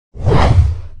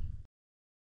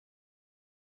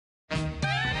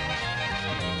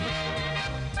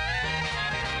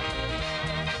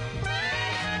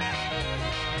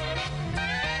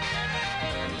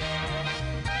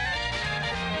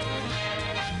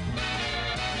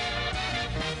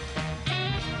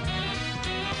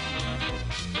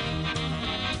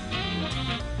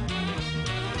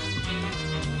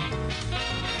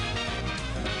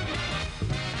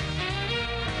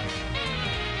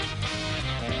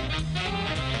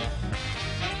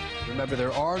Remember,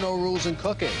 there are no rules in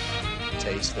cooking.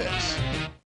 Taste this.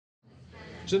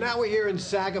 So now we're here in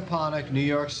Sagaponack, New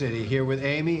York City, here with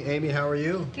Amy. Amy, how are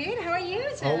you? Good, how are you,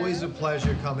 sir? Always a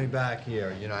pleasure coming back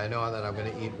here. You know, I know that I'm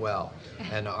going to eat well.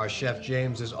 And our chef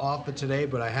James is off for today,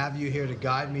 but I have you here to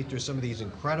guide me through some of these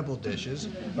incredible dishes.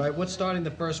 All right, what's starting the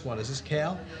first one? Is this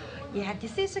kale? Yeah,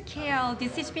 this is a kale.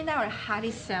 This has been our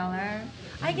hottest seller.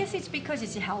 I guess it's because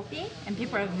it's healthy and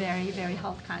people are very, very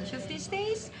health conscious these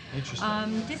days.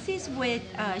 Interesting. This is with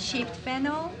shaved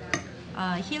fennel,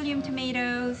 helium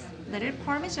tomatoes, little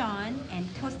parmesan,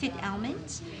 and toasted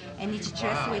almonds. And it's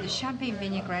dressed with champagne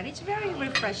vinaigrette. It's very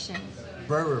refreshing.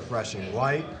 Very refreshing.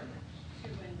 Light.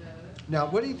 Now,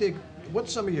 what do you think?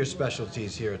 What's some of your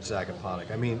specialties here at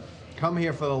Sagaponack? I mean, come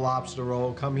here for the lobster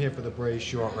roll, come here for the braised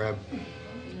short rib.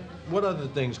 What other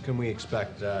things can we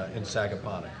expect in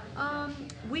Sagaponack?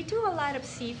 We do a lot of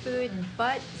seafood,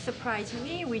 but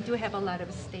surprisingly, we do have a lot of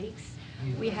steaks.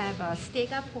 We have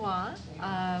steak à pois,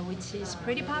 which is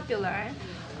pretty popular,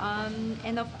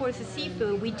 and of course the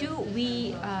seafood.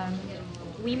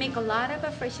 We make a lot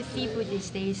of fresh seafood these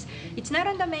days. It's not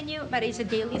on the menu, but it's a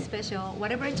daily special.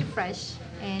 Whatever is fresh,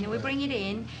 and we bring it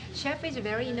in. Chef is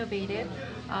very innovative.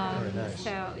 Very nice.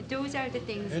 So those are the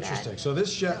things. Interesting. So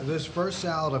this first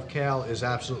salad of kale is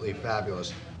absolutely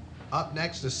fabulous. Up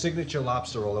next, the signature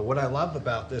lobster roll. And what I love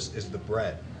about this is the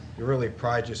bread. You really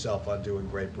pride yourself on doing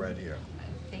great bread here.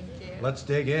 Thank you. Let's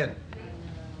dig in.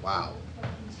 Wow.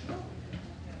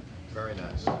 Very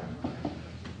nice.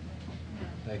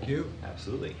 Thank you.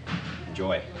 Absolutely.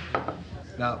 Enjoy.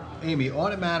 Now, Amy,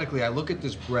 automatically I look at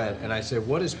this bread and I say,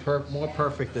 what is more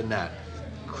perfect than that?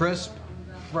 Crisp,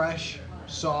 fresh,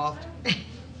 soft.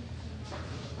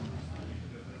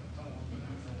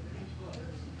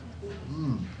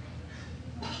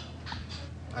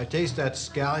 I taste that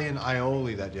scallion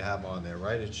aioli that you have on there,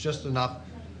 right? It's just enough,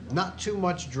 not too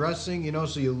much dressing, you know,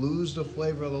 so you lose the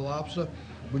flavor of the lobster.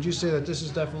 Would you say that this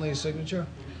is definitely a signature?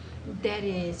 That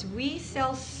is, we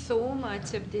sell so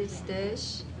much of this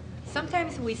dish.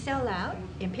 Sometimes we sell out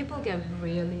and people get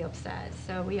really upset.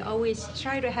 So we always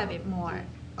try to have it more.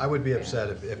 I would be upset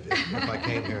if I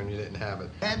came here and you didn't have it.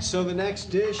 And so the next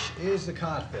dish is the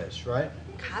codfish, right?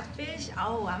 Codfish?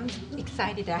 Oh, I'm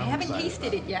excited. I haven't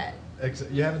tasted it yet.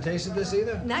 You haven't tasted this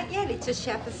either? Not yet. It's a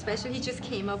chef special. He just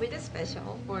came up with a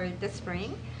special for the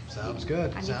spring. Sounds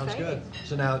good. I'm Sounds excited. good.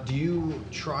 So now, do you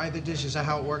try the dish? Is that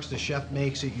how it works? The chef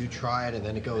makes it, you try it, and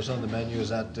then it goes on the menu? Is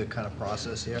that the kind of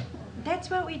process here?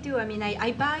 That's what we do. I mean,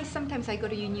 I buy, sometimes I go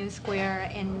to Union Square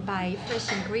and buy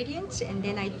fresh ingredients, and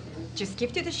then I just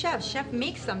give to the chef. Chef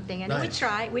makes something, and then we Nice.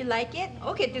 try, we like it.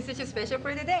 Okay, this is just special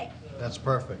for the day. That's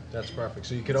perfect. That's perfect.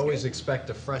 So you could always expect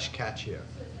a fresh catch here.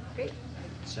 Great.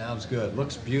 Sounds good.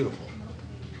 Looks beautiful.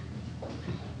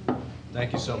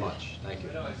 Thank you so much. Thank you.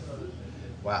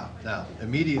 Wow. Now,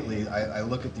 immediately I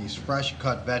look at these fresh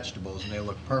cut vegetables and they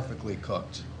look perfectly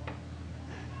cooked.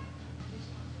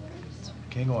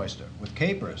 King oyster with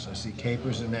capers. I see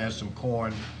capers in there, some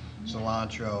corn,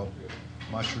 cilantro,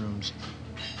 mushrooms.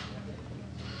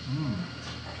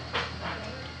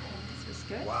 This was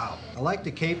good. Wow. I like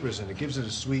the capers and it gives it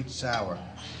a sweet sour.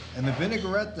 And the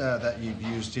vinaigrette that you've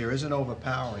used here isn't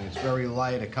overpowering. It's very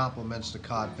light. It complements the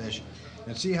codfish.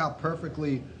 And see how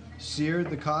perfectly seared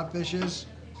the codfish is?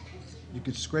 You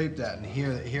could scrape that and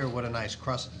hear what a nice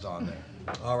crust is on there.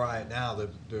 All right, now the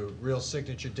real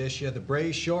signature dish here, the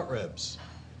braised short ribs.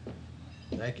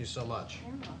 Thank you so much.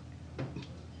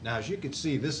 Now, as you can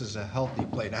see, this is a healthy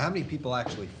plate. Now, how many people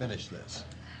actually finish this?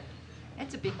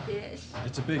 It's a big dish.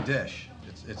 It's a big dish.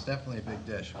 It's definitely a big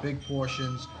dish. Big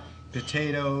portions,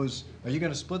 potatoes. Are you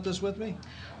going to split this with me?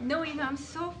 No, you know, I'm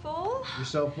so full. You're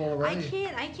so full already?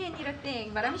 I can't eat a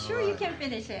thing, but I'm sure you can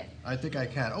finish it. I think I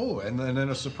can. Oh, and then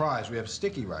a surprise. We have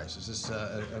sticky rice. Is this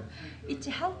It's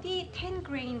a healthy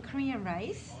 10-grain Korean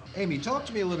rice. Amy, talk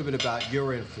to me a little bit about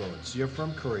your influence. You're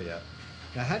from Korea.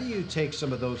 Now, how do you take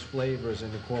some of those flavors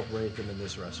and incorporate them in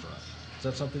this restaurant? Is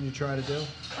that something you try to do?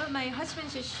 Well, my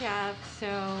husband's a chef, so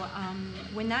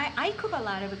when I cook a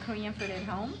lot of Korean food at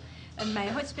home, and my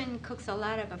husband cooks a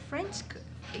lot of French.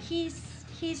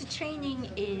 His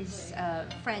training is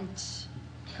French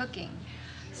cooking,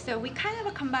 so we kind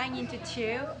of combine into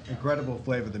two. Incredible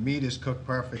flavor. The meat is cooked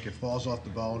perfect. It falls off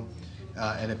the bone.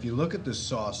 And if you look at the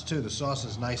sauce too, the sauce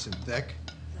is nice and thick,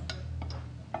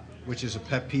 which is a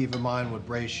pet peeve of mine with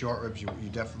braised short ribs. You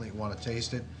definitely want to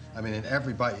taste it. I mean, in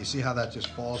every bite, you see how that just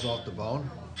falls off the bone?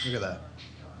 Look at that.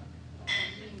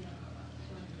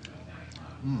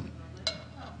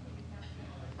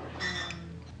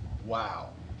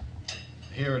 Wow.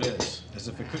 Here it is, as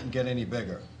if it couldn't get any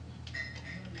bigger.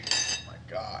 Oh my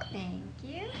God. Thank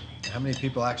you. How many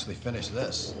people actually finish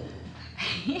this?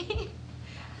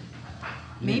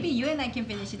 Maybe you and I can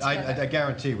finish it together. I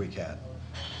guarantee we can.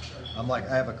 I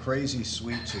have a crazy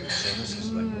sweet tooth, so this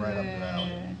is like right up your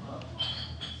alley.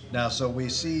 Now, so we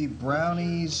see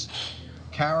brownies,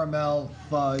 caramel,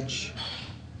 fudge,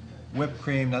 whipped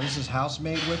cream. Now, this is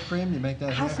house-made whipped cream. You make that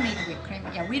here? House-made whipped cream.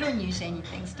 Yeah, we don't use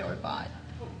anything store-bought.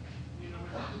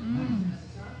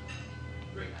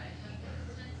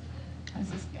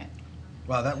 This is good.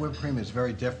 Wow, that whipped cream is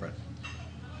very different.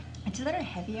 It's a little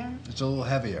heavier. It's a little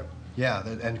heavier. Yeah,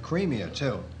 and creamier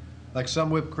too. Like some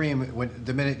whipped cream,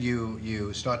 the minute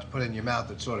you start to put it in your mouth,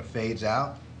 it sort of fades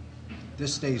out.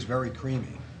 This stays very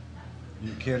creamy.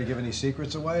 You care to give any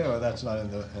secrets away, or that's not in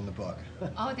the book?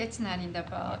 Oh, that's not in the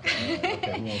book.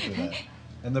 Okay, we won't do that.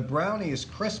 And the brownie is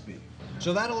crispy.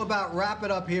 So that'll about wrap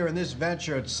it up here in this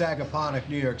venture at Sagaponack,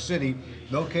 New York City,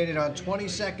 located on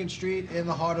 22nd Street in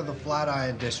the heart of the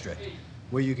Flatiron District,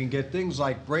 where you can get things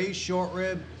like braised short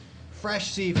rib,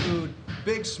 fresh seafood,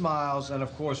 big smiles, and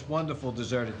of course, wonderful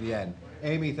dessert at the end.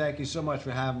 Amy, thank you so much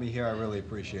for having me here. I really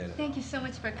appreciate it. Thank you so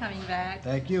much for coming back.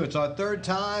 Thank you. It's our third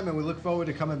time, and we look forward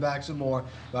to coming back some more.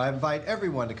 But I invite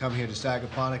everyone to come here to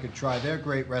Sagaponack and try their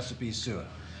great recipes soon.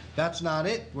 That's not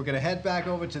it. We're going to head back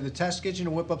over to the test kitchen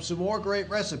and whip up some more great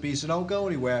recipes, so don't go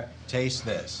anywhere. Taste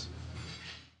this.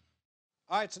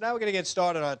 All right, so now we're going to get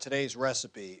started on today's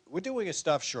recipe. We're doing a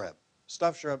stuffed shrimp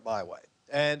my way.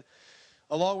 And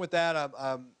along with that,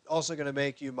 I'm also going to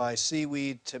make you my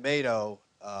seaweed tomato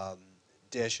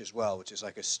dish as well, which is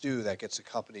like a stew that gets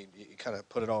accompanied. You kind of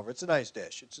put it over. It's a nice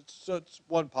dish. It's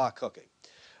one pot cooking.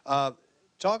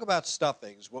 Talk about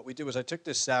stuffings. What we do is I took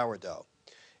this sourdough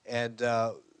and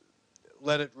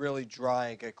let it really dry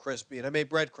and get crispy, and I made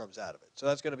breadcrumbs out of it. So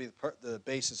that's going to be the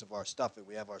basis of our stuffing.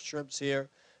 We have our shrimps here,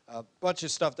 a bunch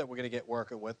of stuff that we're going to get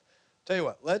working with. Tell you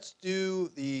what, let's do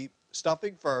the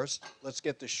stuffing first. Let's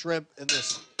get the shrimp in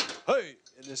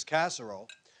this casserole.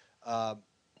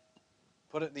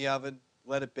 Put it in the oven.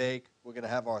 Let it bake. We're going to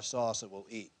have our sauce and we'll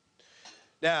eat.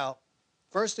 Now,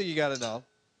 first thing you got to know,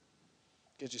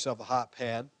 get yourself a hot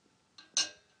pan.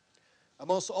 I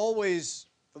most always,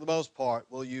 for the most part,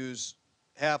 will use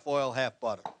half oil, half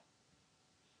butter.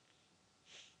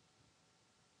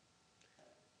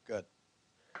 Good.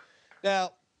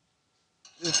 Now,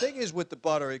 the thing is with the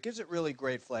butter, it gives it really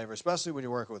great flavor, especially when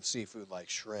you're working with seafood like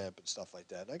shrimp and stuff like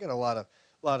that. And I got a lot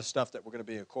of stuff that we're going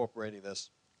to be incorporating this.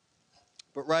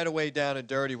 But right away down and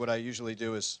dirty, what I usually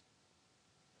do is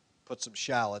put some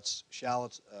shallots.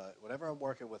 Whenever I'm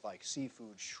working with like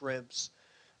seafood, shrimps,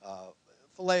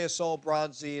 filet of sole,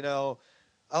 bronzino,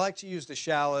 I like to use the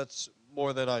shallots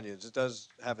more than onions. It does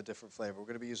have a different flavor. We're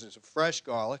going to be using some fresh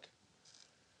garlic.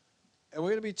 And we're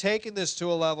going to be taking this to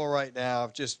a level right now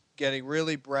of just getting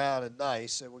really brown and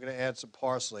nice. And we're going to add some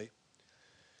parsley.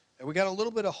 And we got a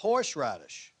little bit of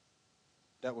horseradish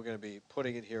that we're going to be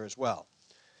putting in here as well.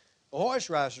 The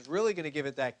horseradish is really going to give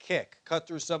it that kick. Cut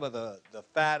through some of the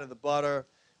fat of the butter.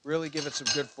 Really give it some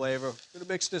good flavor. I'm going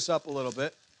to mix this up a little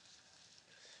bit.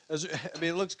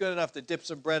 It looks good enough to dip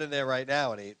some bread in there right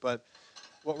now and eat. But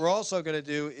what we're also going to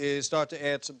do is start to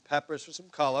add some peppers for some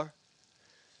color.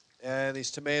 And these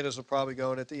tomatoes will probably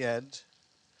go in at the end.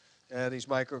 And these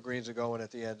microgreens are going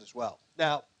at the end as well.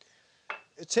 Now,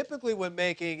 typically when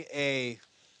making a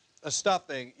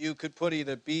stuffing, you could put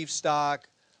either beef stock,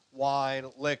 wine,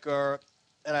 liquor,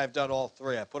 and I've done all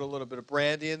three. I put a little bit of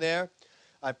brandy in there.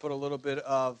 I put a little bit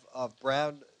of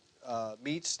brown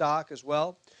meat stock as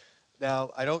well.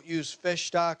 Now, I don't use fish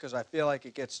stock because I feel like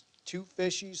it gets too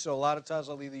fishy, so a lot of times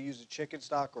I'll either use a chicken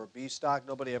stock or a beef stock.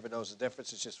 Nobody ever knows the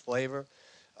difference. It's just flavor.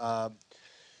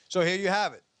 So here you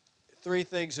have it. Three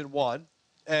things in one.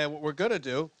 And what we're going to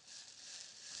do,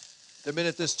 the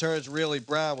minute this turns really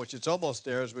brown, which it's almost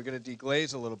there, is we're going to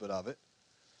deglaze a little bit of it.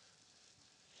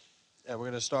 And we're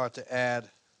going to start to add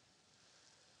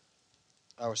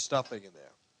our stuffing in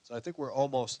there. So I think we're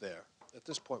almost there. At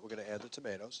this point, we're going to add the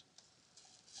tomatoes.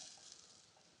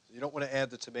 You don't want to add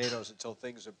the tomatoes until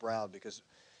things are brown, because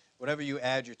whenever you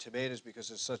add your tomatoes,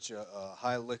 because it's such a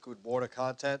high liquid water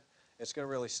content, it's going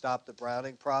to really stop the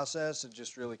browning process and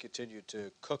just really continue to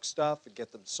cook stuff and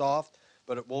get them soft,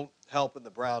 but it won't help in the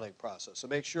browning process. So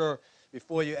make sure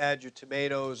before you add your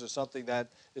tomatoes or something that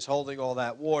is holding all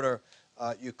that water,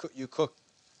 you cook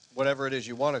whatever it is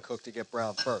you want to cook to get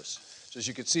brown first. So as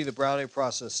you can see, the browning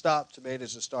process stopped.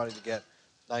 Tomatoes are starting to get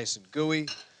nice and gooey.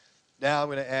 Now I'm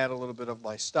going to add a little bit of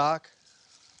my stock.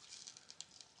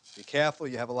 Be careful.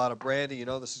 You have a lot of brandy. You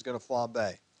know this is going to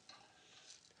flambe.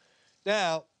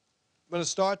 Now, I'm going to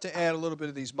start to add a little bit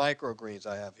of these microgreens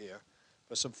I have here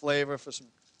for some flavor, for some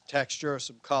texture,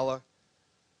 some color.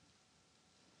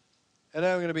 And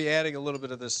then I'm going to be adding a little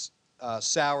bit of this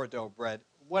sourdough bread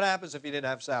what happens if you didn't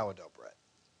have sourdough bread?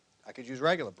 I could use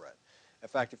regular bread. In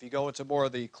fact, if you go into more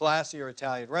of the classier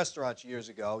Italian restaurants years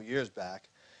back,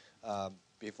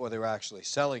 before they were actually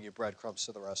selling you breadcrumbs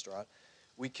to the restaurant,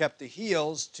 we kept the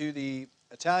heels to the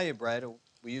Italian bread.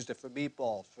 We used it for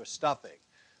meatballs, for stuffing.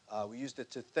 We used it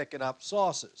to thicken up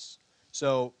sauces.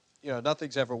 So,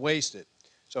 nothing's ever wasted.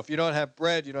 So if you don't have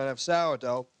bread, you don't have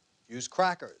sourdough, use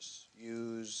crackers.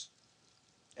 Use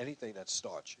anything that's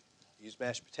starchy. Use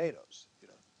mashed potatoes,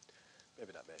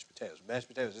 Maybe not mashed potatoes. Mashed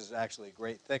potatoes is actually a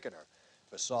great thickener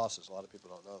for sauces. A lot of people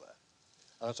don't know that.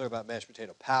 I'm not talking about mashed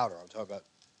potato powder. I'm talking about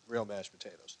real mashed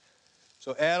potatoes.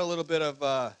 So add a little bit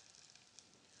of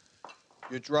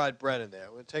your dried bread in there.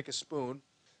 We're going to take a spoon.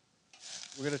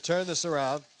 We're going to turn this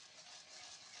around.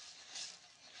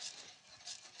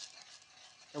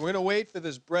 And we're going to wait for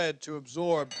this bread to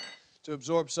absorb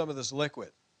some of this liquid.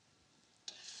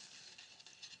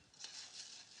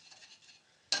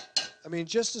 I mean,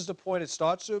 just as the point it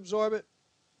starts to absorb it,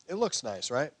 it looks nice,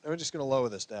 right? And we're just going to lower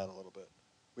this down a little bit.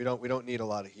 We don't need a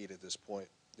lot of heat at this point.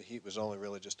 The heat was only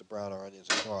really just to brown our onions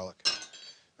and garlic.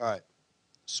 All right.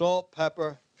 Salt,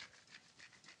 pepper.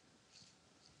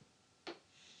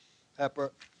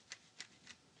 Pepper.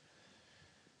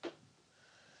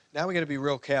 Now we got to be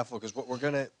real careful because what we're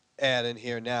going to add in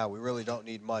here now, we really don't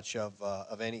need much of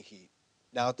any heat.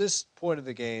 Now at this point of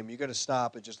the game, you're going to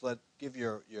stop and just give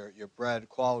your bread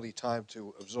quality time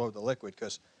to absorb the liquid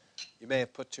because you may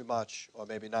have put too much or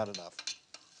maybe not enough.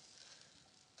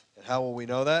 And how will we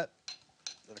know that?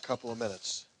 In a couple of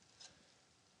minutes.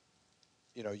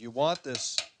 You want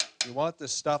this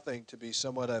stuffing to be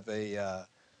somewhat of a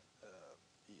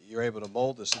you're able to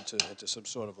mold this into some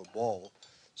sort of a bowl.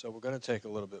 So we're going to take a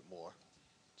little bit more.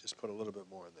 Just put a little bit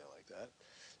more in there like that.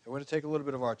 And we're going to take a little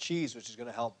bit of our cheese, which is going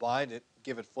to help bind it,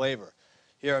 give it flavor.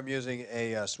 Here I'm using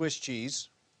a Swiss cheese,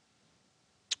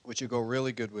 which will go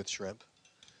really good with shrimp.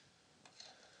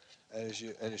 As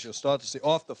you'll start to see,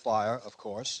 off the fire, of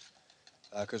course,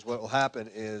 because what will happen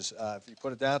is if you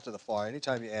put it down to the fire,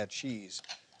 anytime you add cheese,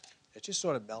 it just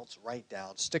sort of melts right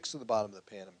down, sticks to the bottom of the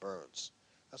pan and burns.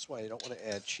 That's why you don't want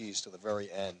to add cheese to the very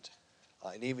end.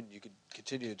 And even you can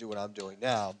continue to do what I'm doing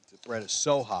now. The bread is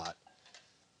so hot.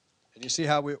 And you see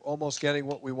how we're almost getting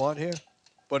what we want here?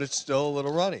 But it's still a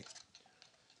little runny.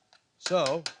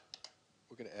 So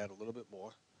we're going to add a little bit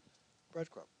more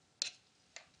breadcrumb.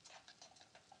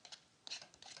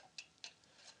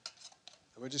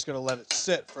 And we're just going to let it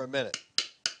sit for a minute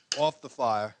off the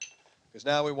fire because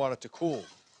now we want it to cool.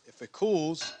 If it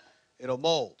cools, it'll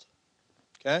mold.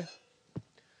 Okay?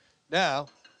 Now,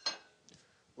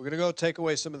 we're going to go take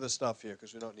away some of the stuff here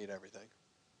because we don't need everything.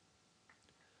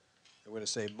 And we're going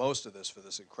to save most of this for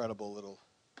this incredible little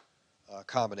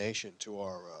combination to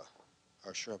our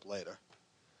shrimp later.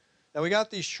 Now, we got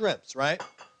these shrimps, right?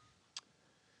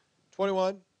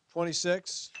 21,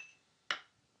 26,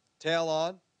 tail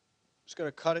on. Just going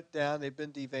to cut it down. They've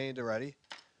been deveined already.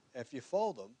 If you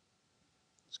fold them,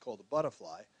 it's called a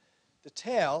butterfly, the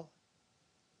tail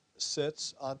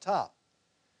sits on top.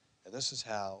 And this is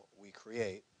how we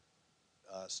create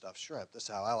stuffed shrimp. This is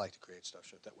how I like to create stuffed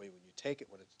shrimp. That way when you take it,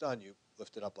 when it's done, you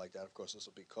lift it up like that. Of course, this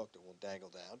will be cooked. It won't dangle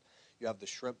down. You have the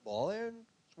shrimp ball, and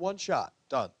it's one shot.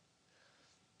 Done.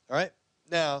 All right?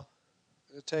 Now,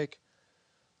 I'm going to take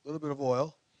a little bit of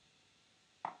oil.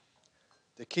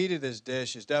 The key to this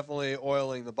dish is definitely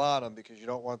oiling the bottom because you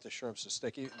don't want the shrimps to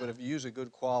stick. But if you use a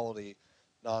good quality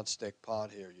non-stick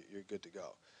pot here, you're good to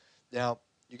go. Now,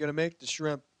 you're going to make the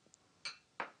shrimp.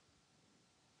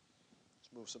 Let's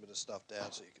move some of this stuff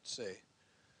down so you can see.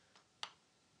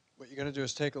 What you're going to do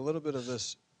is take a little bit of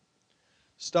this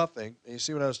stuffing. And you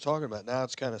see what I was talking about? Now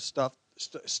it's kind of stuffed,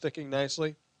 sticking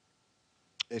nicely.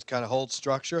 It kind of holds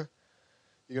structure.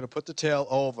 You're going to put the tail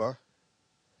over.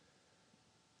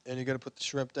 And you're going to put the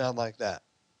shrimp down like that.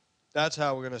 That's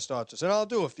how we're going to start this. And I'll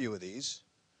do a few of these.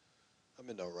 I'm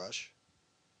in no rush.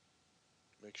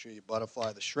 Make sure you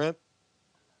butterfly the shrimp.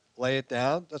 Lay it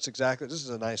down. This is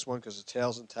a nice one because the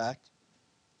tail's intact.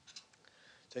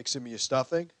 Take some of your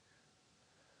stuffing.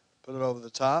 Put it over the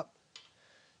top.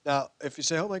 Now, if you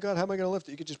say, oh my God, how am I going to lift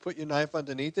it? You could just put your knife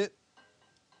underneath it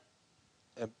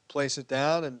and place it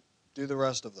down and do the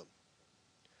rest of them.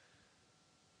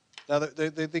 Now,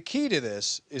 the key to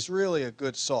this is really a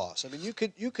good sauce. I mean,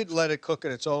 you could let it cook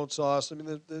in its own sauce. I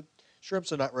mean, the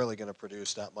shrimps are not really going to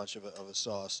produce that much of a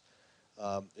sauce.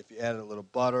 If you added a little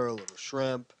butter, a little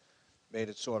shrimp, made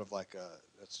it sort of like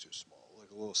that's too small,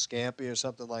 like a little scampi or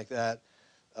something like that,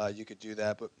 you could do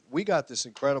that. But we got this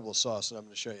incredible sauce that I'm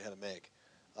going to show you how to make.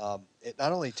 It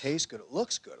not only tastes good, it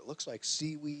looks good. It looks like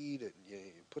seaweed, and you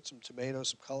put some tomatoes,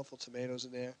 some colorful tomatoes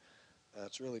in there.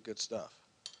 It's really good stuff.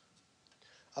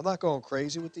 I'm not going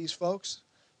crazy with these, folks.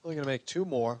 I'm only going to make 2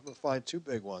 more. I'm going to find 2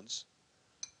 big ones.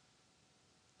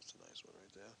 That's a nice one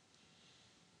right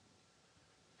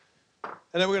there.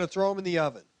 And then we're going to throw them in the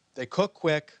oven. They cook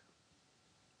quick,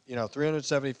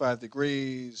 375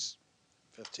 degrees,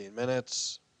 15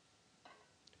 minutes,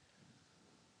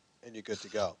 and you're good to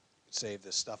go. You can save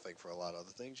this stuffing for a lot of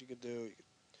other things you could do. You could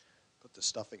put the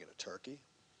stuffing in a turkey,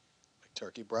 like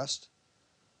turkey breast.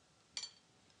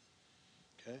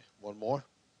 Okay, one more.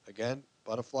 Again,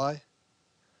 butterfly.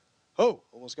 Oh,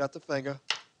 almost got the finger.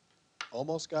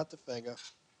 Almost got the finger.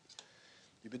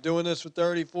 You've been doing this for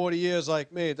 30, 40 years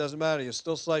like me. It doesn't matter. You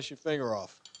still slice your finger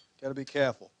off. Got to be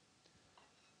careful.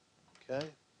 Okay?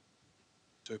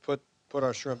 So we put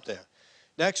our shrimp there.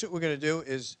 Next, what we're going to do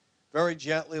is very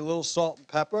gently a little salt and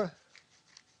pepper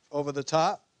over the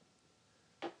top.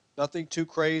 Nothing too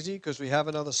crazy because we have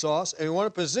another sauce. And we want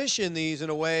to position these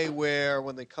in a way where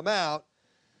when they come out,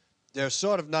 they're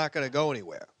sort of not going to go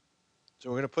anywhere. So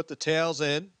we're going to put the tails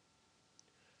in.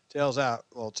 Tails out,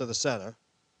 well, to the center.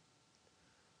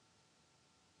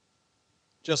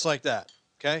 Just like that,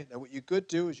 okay? Now what you could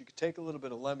do is you could take a little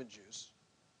bit of lemon juice.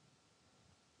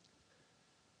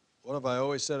 What have I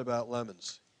always said about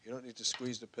lemons? You don't need to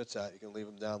squeeze the pits out. You can leave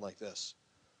them down like this.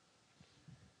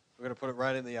 We're going to put it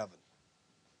right in the oven.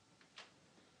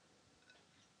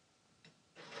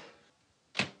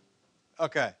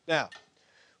 Okay, now,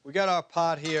 we got our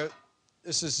pot here.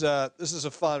 This is a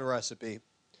fun recipe.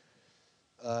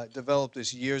 Developed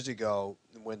this years ago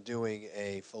when doing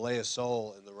a filet of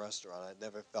sole in the restaurant. I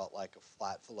never felt like a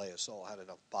flat filet of sole had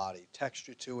enough body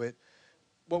texture to it.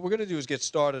 What we're going to do is get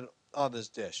started on this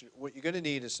dish. What you're going to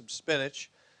need is some spinach,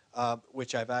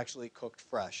 which I've actually cooked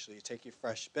fresh. So you take your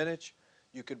fresh spinach.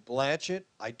 You could blanch it.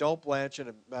 I don't blanch it.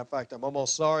 As a matter of fact, I'm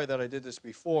almost sorry that I did this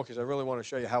before because I really want to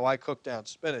show you how I cook down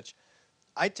spinach.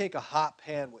 I take a hot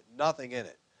pan with nothing in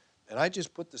it, and I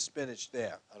just put the spinach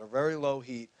there on a very low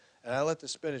heat, and I let the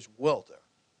spinach wilt,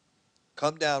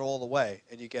 come down all the way,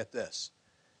 and you get this.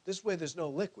 This way there's no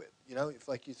liquid. If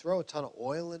like you throw a ton of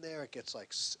oil in there, it gets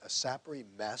like a sappery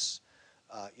mess.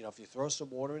 If you throw some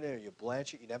water in there and you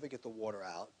blanch it, you never get the water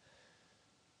out.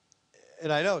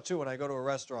 And I know, too, when I go to a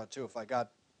restaurant, too, if I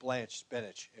got blanched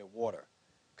spinach in water,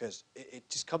 because it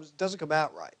just doesn't come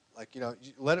out right. Like, you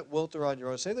let it wilter on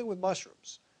your own. Same thing with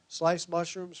mushrooms. Sliced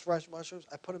mushrooms, fresh mushrooms,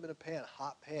 I put them in a pan,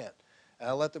 hot pan. And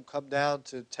I let them come down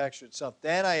to texture itself.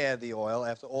 Then I add the oil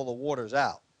after all the water's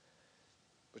out.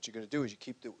 What you're going to do is you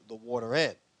keep the water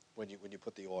in when you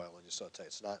put the oil and you saute.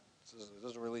 It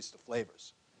doesn't release the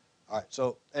flavors. All right,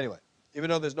 so anyway, even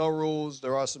though there's no rules,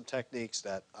 there are some techniques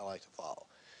that I like to follow.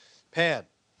 Pan,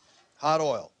 hot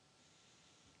oil,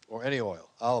 or any oil,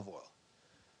 olive oil.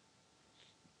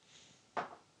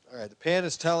 All right, the pan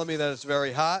is telling me that it's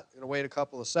very hot. I'm going to wait a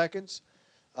couple of seconds.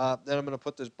 Then I'm going to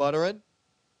put this butter in.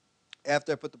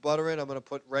 After I put the butter in, I'm going to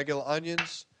put regular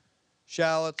onions,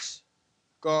 shallots,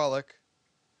 garlic,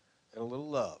 and a little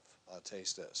love. I'll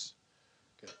taste this.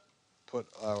 Okay. Put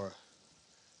our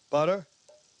butter.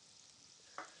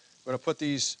 We're going to put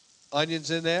these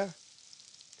onions in there.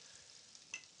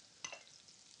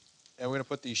 And we're going to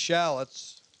put these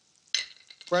shallots,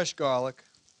 fresh garlic.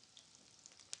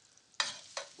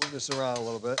 Move this around a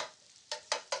little bit.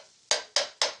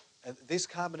 And this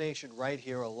combination right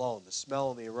here alone, the smell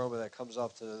and the aroma that comes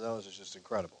up to the nose is just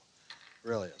incredible. It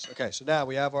really is. Okay, so now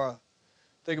we have our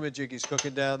thingamajiggies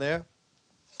cooking down there.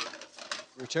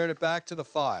 Return it back to the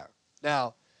fire.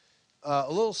 Now, a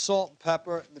little salt and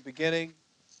pepper in the beginning.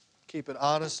 Keep it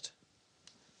honest.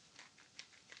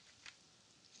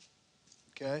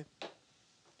 Okay.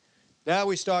 Now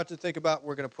we start to think about what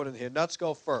we're going to put in here. Nuts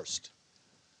go first.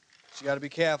 So you got to be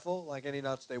careful. Like any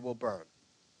nuts, they will burn.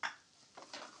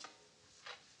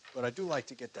 But I do like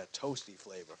to get that toasty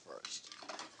flavor first.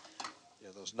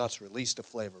 Those nuts release the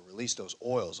flavor, release those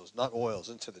oils, those nut oils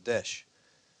into the dish.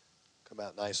 Come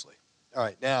out nicely. All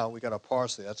right, now we got our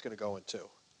parsley. That's going to go in too.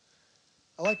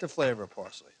 I like the flavor of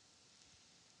parsley.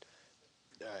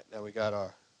 All right, now we got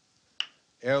our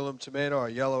heirloom tomato, our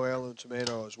yellow heirloom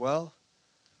tomato as well.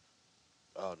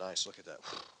 Oh, nice. Look at that.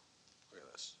 Look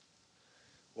at this.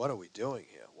 What are we doing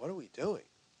here? What are we doing?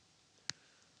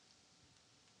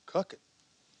 Cooking.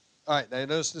 All right, now you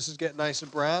notice this is getting nice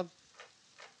and brown.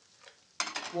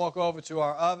 Walk over to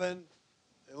our oven.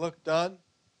 They look done.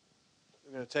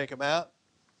 We're going to take them out.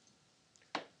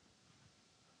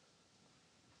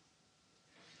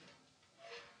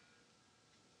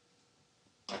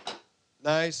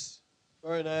 Nice.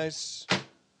 Very nice.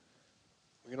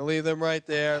 We're going to leave them right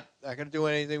there. Not going to do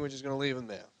anything. We're just going to leave them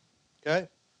there. Okay?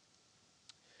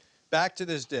 Back to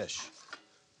this dish.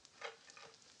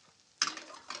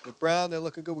 They're brown, they're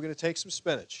looking good. We're going to take some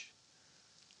spinach.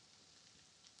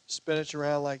 Spinach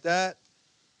around like that.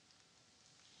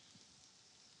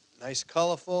 Nice,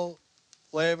 colorful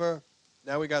flavor.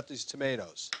 Now we got these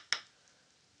tomatoes.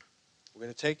 We're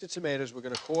going to take the tomatoes, we're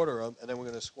going to quarter them, and then we're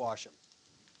going to squash them.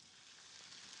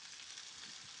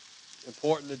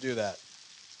 Important to do that.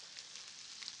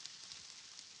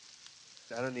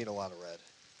 I don't need a lot of red.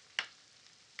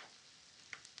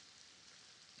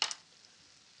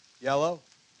 Yellow,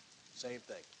 same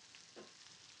thing.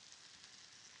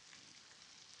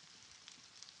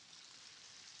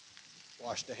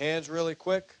 Wash the hands really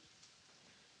quick.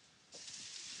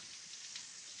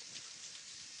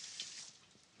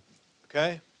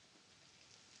 Okay?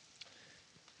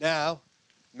 Now,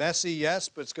 messy, yes,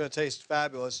 but it's going to taste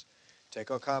fabulous.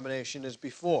 Take our combination as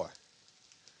before.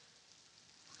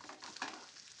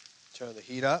 Turn the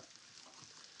heat up.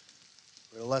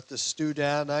 We're going to let this stew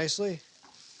down nicely.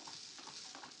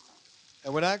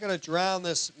 And we're not going to drown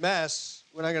this mess.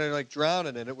 We're not going to drown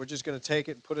it in it. We're just going to take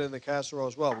it and put it in the casserole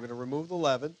as well. We're going to remove the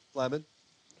lemon.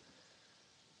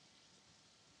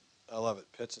 I love it.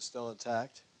 Pits are still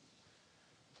intact.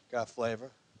 Got flavor.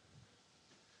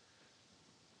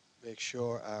 Make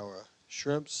sure our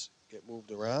shrimps get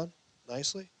moved around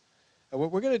nicely. And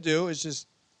what we're going to do is just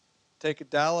take a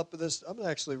dollop of this. I'm going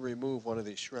to actually remove one of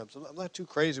these shrimps. I'm not too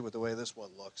crazy with the way this one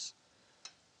looks.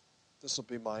 This will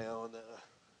be my own.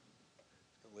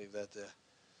 I'll leave that there.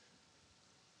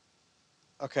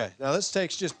 Okay, now this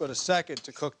takes just but a second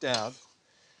to cook down.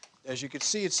 As you can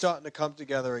see, it's starting to come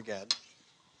together again.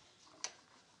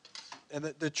 And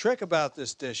the trick about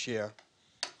this dish here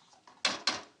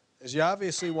is you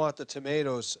obviously want the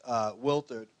tomatoes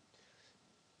wilted.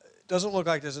 It doesn't look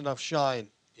like there's enough shine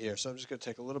here, so I'm just going to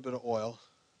take a little bit of oil.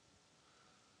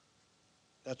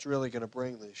 That's really going to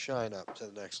bring the shine up to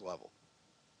the next level.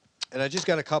 And I just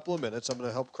got a couple of minutes. I'm going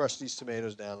to help crush these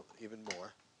tomatoes down even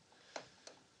more.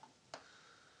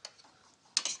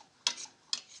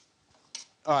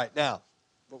 All right, now,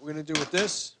 what we're going to do with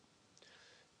this,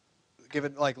 give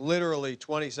it like literally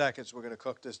 20 seconds, we're going to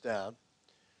cook this down.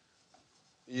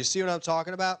 You see what I'm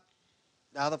talking about?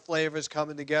 Now the flavor is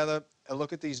coming together. And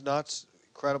look at these nuts,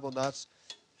 incredible nuts.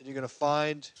 And you're going to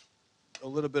find a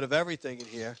little bit of everything in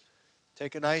here.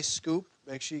 Take a nice scoop.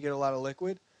 Make sure you get a lot of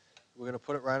liquid. We're going to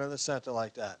put it right in the center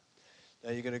like that.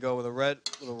 Now you're going to go with a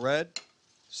little red.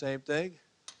 Same thing.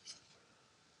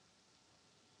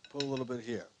 Put a little bit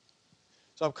here.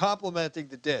 So I'm complimenting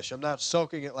the dish. I'm not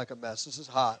soaking it like a mess. This is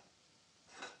hot.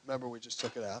 Remember, we just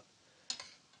took it out.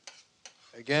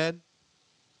 Again,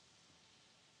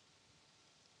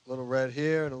 a little red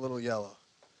here and a little yellow.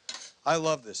 I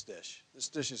love this dish. This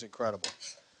dish is incredible,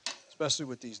 especially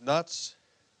with these nuts.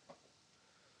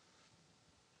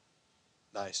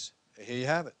 Nice. And here you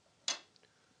have it.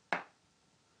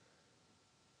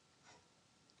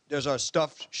 There's our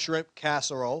stuffed shrimp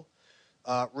casserole.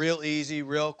 Real easy,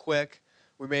 real quick.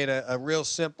 We made a real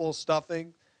simple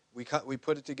stuffing. We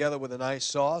put it together with a nice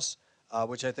sauce,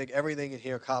 which I think everything in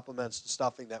here complements the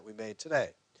stuffing that we made today.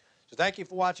 So thank you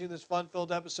for watching this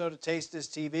fun-filled episode of Taste This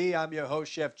TV. I'm your host,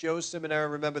 Chef Joe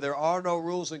Seminara. Remember, there are no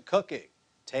rules in cooking.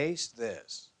 Taste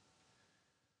this.